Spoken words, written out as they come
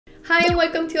Hi and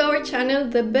welcome to our channel,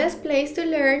 the best place to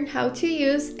learn how to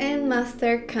use and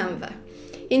master Canva.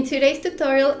 In today's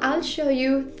tutorial, I'll show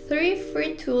you 3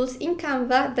 free tools in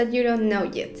Canva that you don't know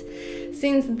yet.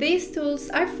 Since these tools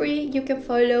are free, you can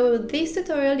follow this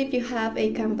tutorial if you have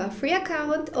a Canva free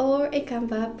account or a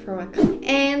Canva Pro account.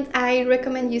 And I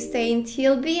recommend you stay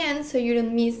until the end so you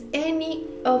don't miss any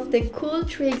of the cool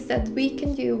tricks that we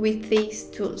can do with these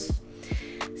tools.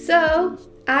 So,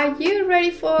 are you ready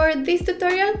for this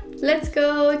tutorial? Let's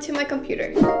go to my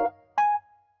computer.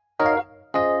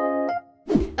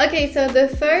 Okay, so the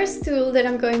first tool that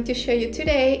I'm going to show you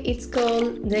today, it's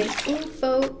called the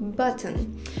info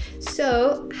button.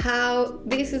 So how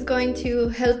this is going to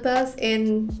help us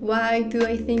and why do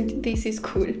I think this is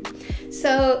cool?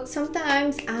 So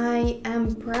sometimes I am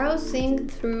browsing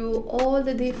through all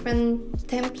the different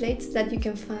templates that you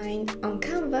can find on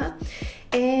Canva,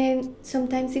 and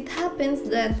sometimes it happens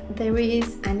that there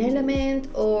is an element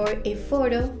or a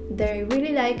photo that I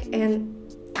really like and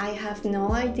I have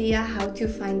no idea how to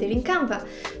find it in Canva.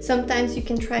 Sometimes you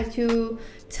can try to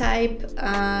type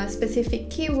specific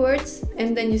keywords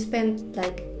and then you spend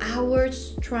like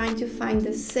hours trying to find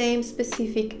the same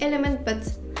specific element,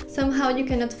 but somehow you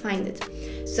cannot find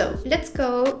it. So let's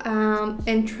go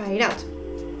and try it out.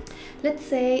 Let's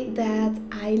say that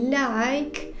I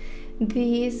like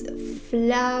this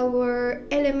flower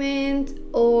element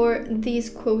or this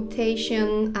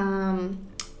quotation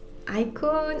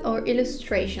icon or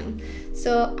illustration.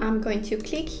 So I'm going to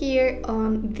click here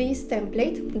on this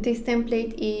template. This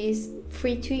template is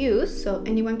free to use, so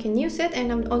anyone can use it,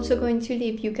 and I'm also going to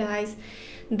leave you guys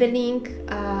the link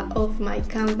of my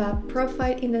Canva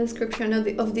profile in the description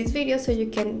of this video so you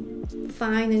can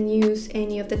find and use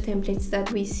any of the templates that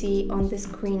we see on the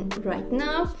screen right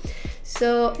now.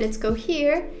 So let's go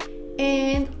here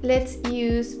and let's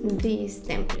use this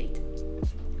template.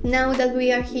 Now that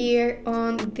we are here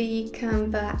on the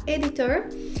Canva editor,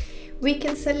 we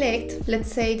can select,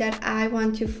 let's say that I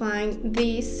want to find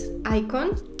this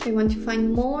icon. I want to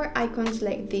find more icons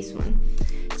like this one.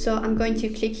 So I'm going to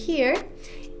click here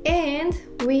and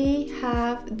we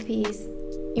have this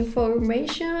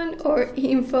information or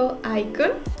info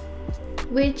icon,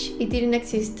 which it didn't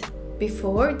exist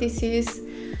before. This is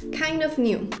kind of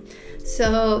new.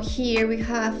 So here we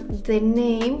have the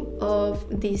name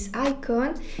of this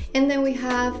icon, and then we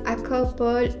have a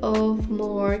couple of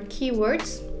more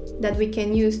keywords that we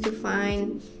can use to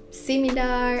find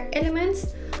similar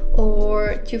elements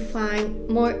or to find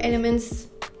more elements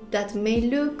that may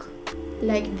look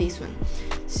like this one.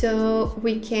 So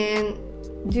we can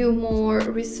do more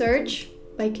research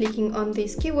by clicking on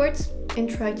these keywords and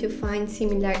try to find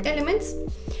similar elements.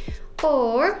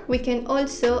 Or we can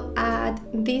also add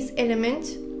this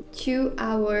element to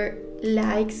our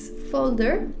likes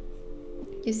folder.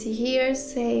 You see here,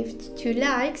 saved to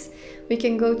likes. We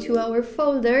can go to our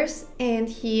folders and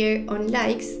here on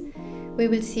likes, we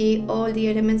will see all the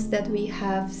elements that we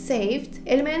have saved,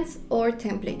 elements or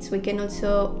templates. We can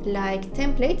also like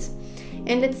templates,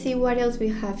 and let's see what else we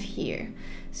have here.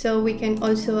 So we can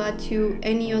also add to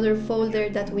any other folder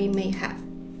that we may have.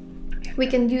 We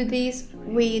can do this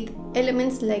with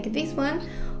elements like this one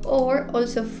or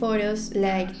also photos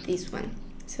like this one.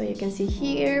 So you can see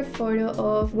here photo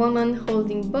of woman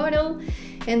holding bottle,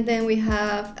 and then we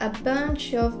have a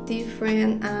bunch of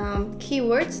different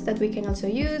keywords that we can also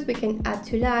use. We can add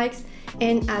to likes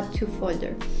and add to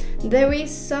folder. There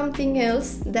is something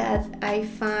else that I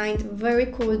find very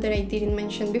cool that I didn't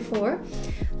mention before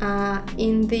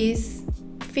in this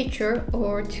feature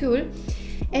or tool,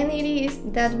 and it is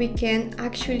that we can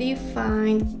actually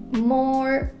find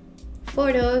more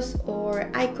photos or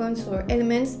icons or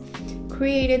elements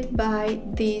created by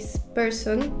this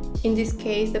person, in this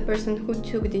case the person who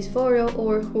took this photo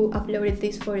or who uploaded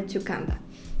this photo to Canva.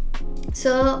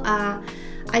 So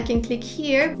I can click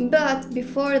here, but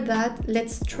before that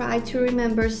let's try to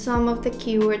remember some of the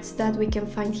keywords that we can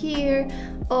find here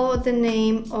or the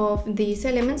name of these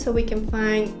elements so we can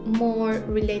find more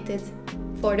related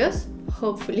photos,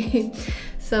 hopefully.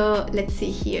 So let's see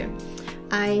here.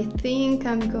 I think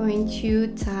I'm going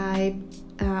to type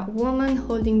woman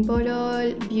holding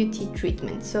bottle beauty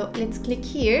treatment. So let's click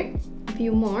here,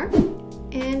 view more,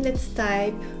 and let's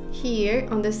type here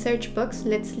on the search box.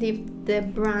 Let's leave the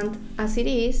brand as it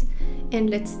is and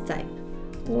let's type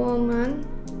woman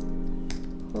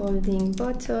holding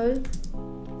bottle,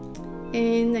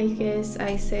 and I guess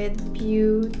I said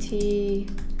beauty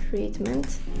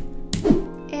treatment.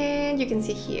 And you can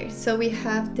see here, so we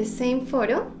have the same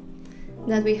photo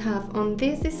that we have on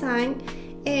this design,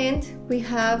 and we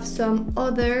have some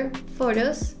other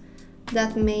photos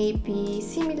that may be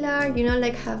similar, you know,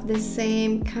 like have the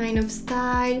same kind of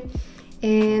style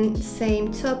and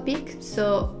same topic.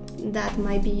 So that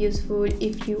might be useful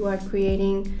if you are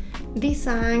creating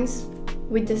designs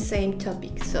with the same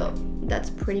topic. So that's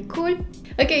pretty cool.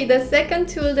 Okay, the second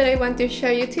tool that I want to show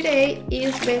you today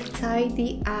is the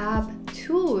Tidy Up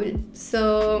tool.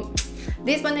 So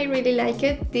this one I really like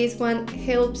it. This one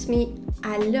helps me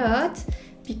a lot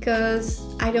because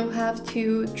I don't have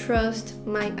to trust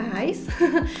my eyes.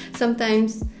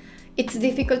 Sometimes it's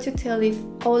difficult to tell if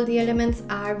all the elements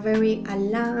are very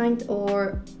aligned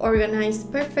or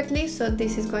organized perfectly. So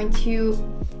this is going to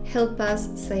help us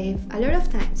save a lot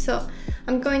of time. So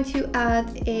I'm going to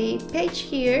add a page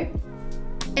here,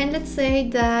 and let's say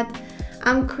that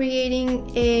I'm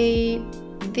creating a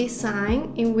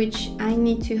design in which I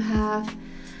need to have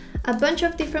a bunch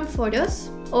of different photos,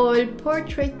 all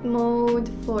portrait mode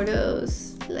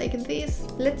photos like this.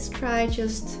 Let's try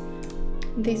just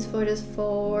these photos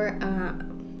for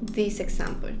this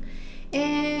example.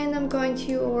 And I'm going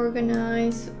to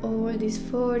organize all these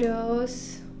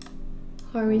photos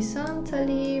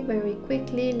horizontally very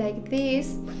quickly like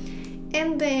this.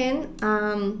 And then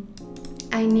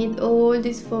I need all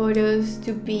these photos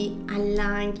to be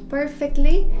aligned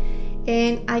perfectly,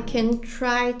 and I can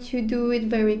try to do it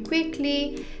very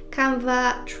quickly.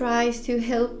 Canva tries to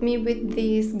help me with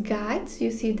these guides.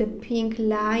 You see the pink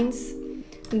lines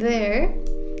there.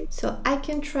 So I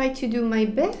can try to do my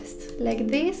best like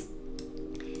this,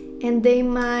 and they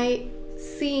might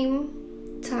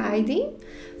seem tidy,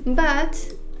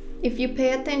 but if you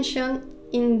pay attention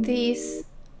in this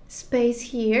space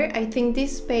here, I think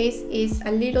this space is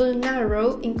a little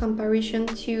narrow in comparison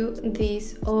to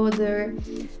these other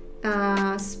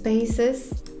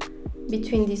spaces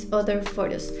between these other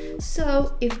photos.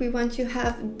 So if we want to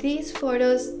have these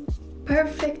photos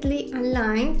perfectly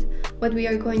aligned, what we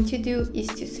are going to do is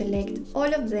to select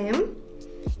all of them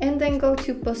and then go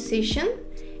to position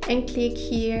and click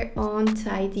here on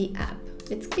Tidy Up.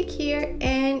 Let's click here,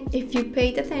 and if you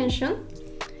paid attention,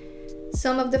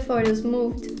 some of the photos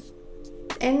moved,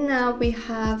 and now we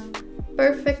have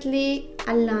perfectly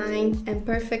aligned and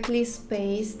perfectly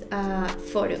spaced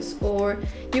photos. Or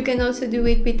you can also do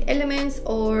it with elements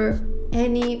or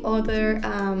any other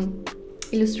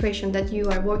illustration that you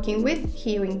are working with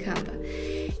here in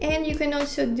Canva. And you can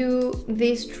also do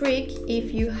this trick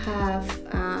if you have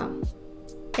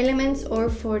elements or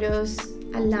photos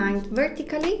aligned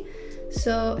vertically.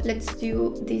 So let's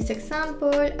do this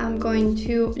example. I'm going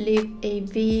to leave a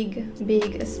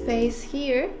big space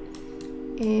here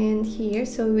and here,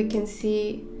 so we can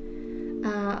see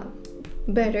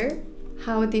better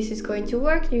how this is going to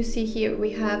work. You see here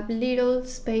we have little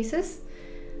spaces,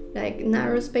 like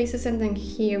narrow spaces, and then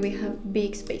here we have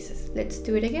big spaces. Let's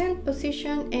do it again,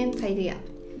 position and tidy up.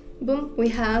 Boom, we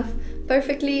have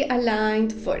perfectly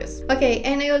aligned photos. Okay,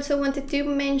 and I also wanted to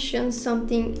mention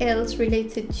something else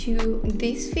related to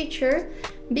this feature,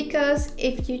 because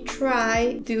if you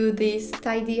try do this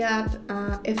tidy up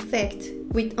effect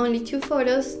with only 2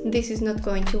 photos, this is not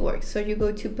going to work. So you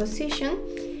go to position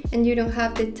and you don't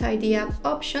have the tidy up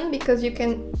option, because you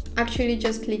can actually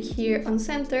just click here on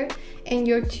center and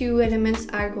your 2 elements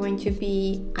are going to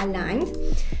be aligned.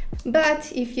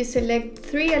 But if you select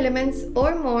 3 elements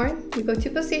or more, you go to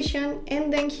position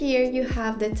and then here you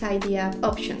have the tidy up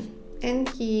option, and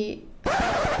here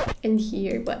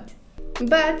what?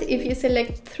 But if you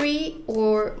select 3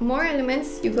 or more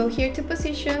elements, you go here to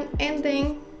position and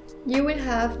then you will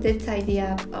have the tidy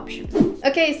up option.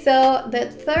 Okay, so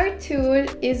the third tool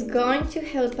is going to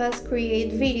help us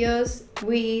create videos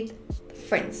with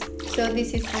friends. So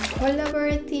this is a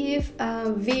collaborative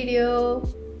video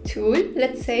tool,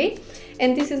 let's say,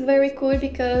 and this is very cool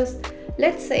because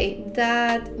let's say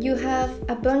that you have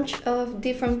a bunch of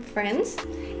different friends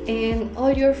and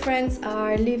all your friends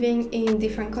are living in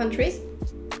different countries,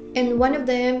 and one of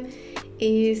them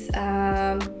is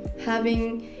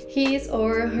having his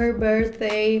or her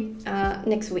birthday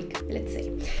next week, let's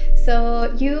say.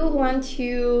 So you want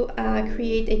to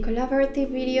create a collaborative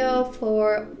video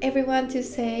for everyone to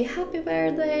say happy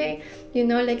birthday, you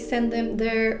know, like send them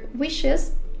their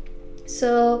wishes.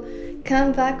 So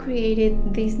Canva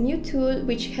created this new tool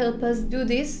which helps us do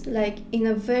this like in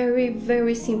a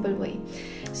very simple way.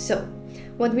 So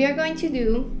what we are going to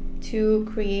do to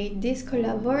create these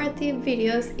collaborative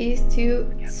videos is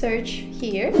to search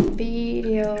here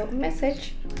video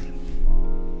message,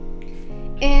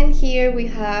 and here we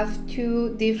have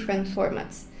 2 different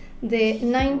formats: the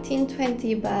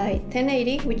 1920 by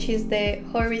 1080, which is the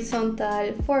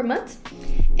horizontal format,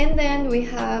 and then we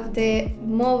have the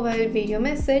mobile video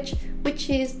message, which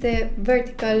is the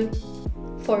vertical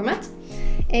format.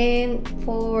 And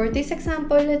for this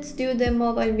example, let's do the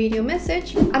mobile video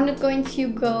message. I'm not going to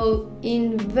go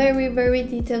in very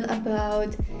detail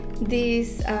about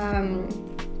this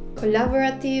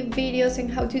collaborative videos and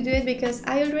how to do it, because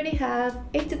I already have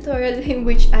a tutorial in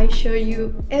which I show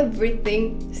you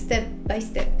everything step by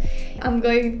step. I'm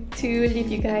going to leave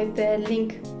you guys the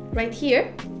link right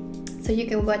here so you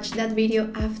can watch that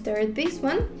video after this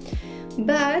one.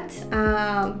 But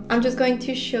I'm just going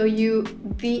to show you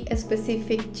the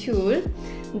specific tool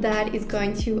that is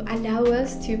going to allow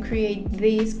us to create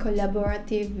these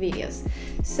collaborative videos.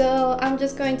 So I'm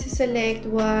just going to select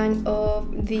one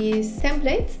of these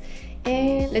templates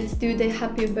and let's do the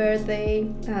happy birthday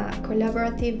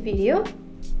collaborative video.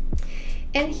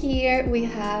 And here we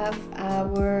have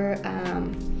our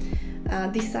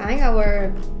design,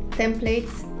 our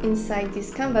templates inside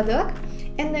this Canva doc.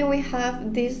 And then we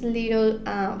have this little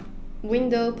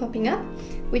window popping up,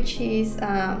 which is,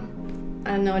 I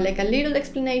don't know, like a little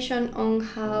explanation on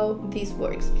how this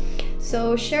works.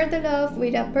 So share the love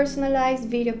with a personalized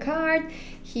video card.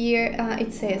 Here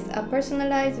it says a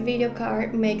personalized video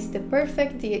card makes the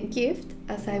perfect gift,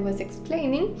 as I was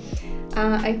explaining.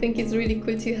 I think it's really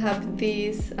cool to have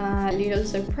these little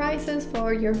surprises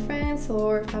for your friends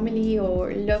or family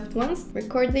or loved ones.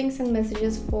 Recordings and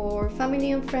messages for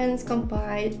family and friends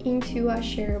compiled into a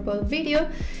shareable video.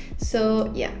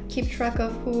 So yeah, keep track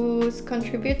of who's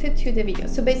contributed to the video.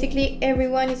 So basically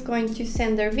everyone is going to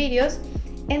send their videos,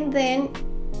 and then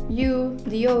you,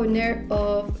 the owner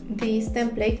of this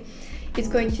template, is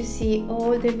going to see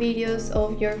all the videos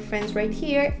of your friends right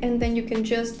here, and then you can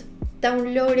just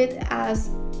download it as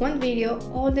one video,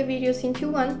 all the videos into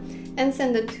one, and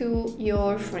send it to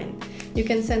your friend. You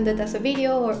can send it as a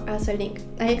video or as a link.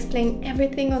 I explained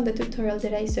everything on the tutorial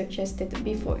that I suggested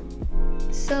before.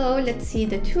 So let's see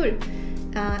the tool.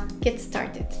 Get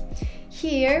started.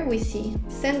 Here we see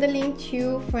send the link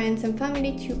to friends and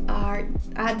family to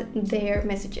add their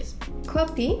messages.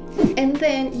 Copy, and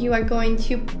then you are going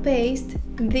to paste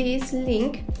this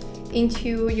link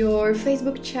into your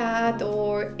Facebook chat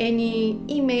or any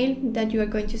email that you are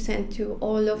going to send to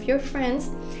all of your friends,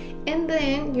 and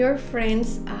then your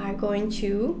friends are going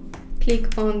to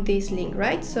click on this link,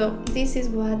 right? So this is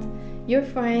what your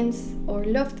friends or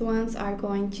loved ones are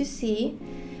going to see,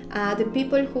 the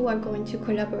people who are going to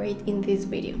collaborate in this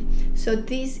video. So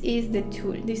this is the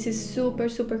tool. This is super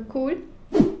cool.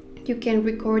 You can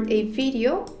record a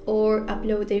video or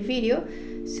upload a video.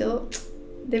 So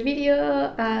the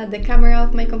video, the camera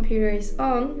of my computer is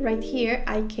on right here.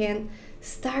 I can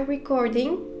start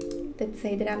recording. Let's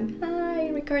say that I'm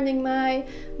recording my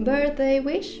birthday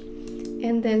wish,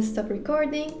 and then stop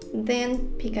recording,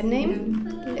 then pick a name.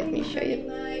 Let me show you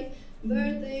my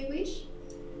birthday wish.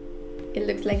 It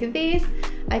looks like this.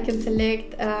 I can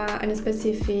select a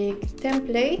specific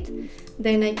template,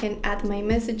 then I can add my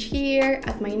message here,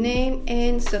 add my name,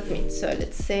 and submit. So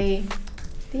let's say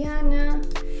Diana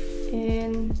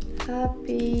and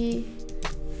happy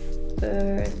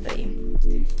birthday,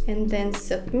 and then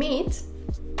submit.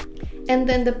 And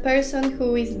then the person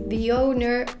who is the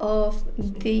owner of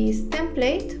this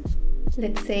template,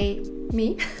 let's say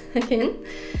me again,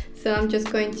 so I'm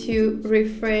just going to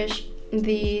refresh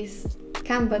this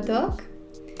Canva doc,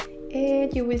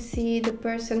 and you will see the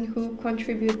person who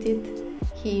contributed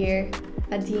here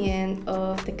at the end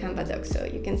of the Canva doc. So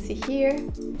you can see here,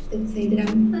 let's say that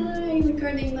I'm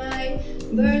recording my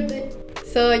birthday.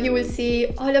 So you will see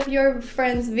all of your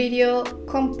friends' video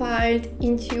compiled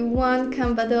into one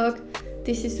Canva doc.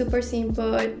 This is super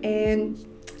simple, and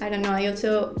I don't know, I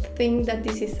also think that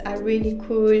this is a really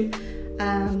cool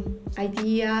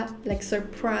idea, like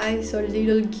surprise or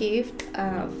little gift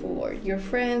for your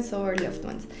friends or loved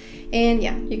ones. And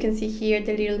yeah, you can see here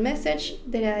the little message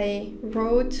that I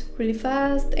wrote really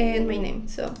fast and my name.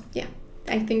 So yeah,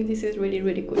 I think this is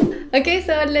really cool. Okay,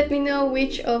 so let me know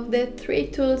which of the 3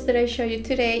 tools that I showed you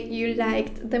today you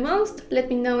liked the most. Let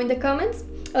me know in the comments.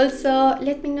 Also,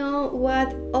 let me know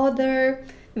what other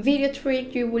video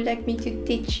trick you would like me to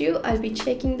teach you. I'll be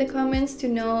checking the comments to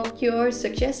know your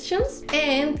suggestions.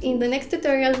 And in the next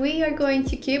tutorial, we are going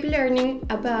to keep learning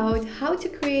about how to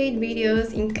create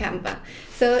videos in Canva.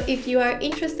 So if you are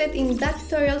interested in that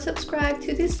tutorial, subscribe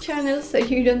to this channel so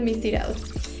you don't miss it out.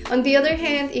 On the other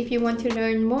hand, if you want to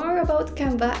learn more about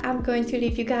Canva, I'm going to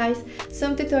leave you guys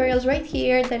some tutorials right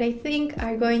here that I think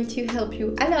are going to help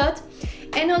you a lot.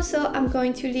 And also, I'm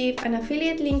going to leave an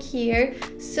affiliate link here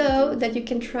so that you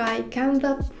can try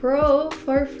Canva Pro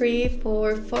for free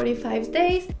for 45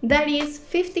 days. That is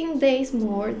 15 days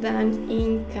more than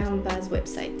in Canva's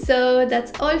website. So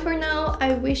that's all for now.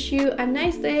 I wish you a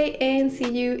nice day and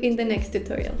see you in the next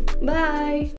tutorial. Bye!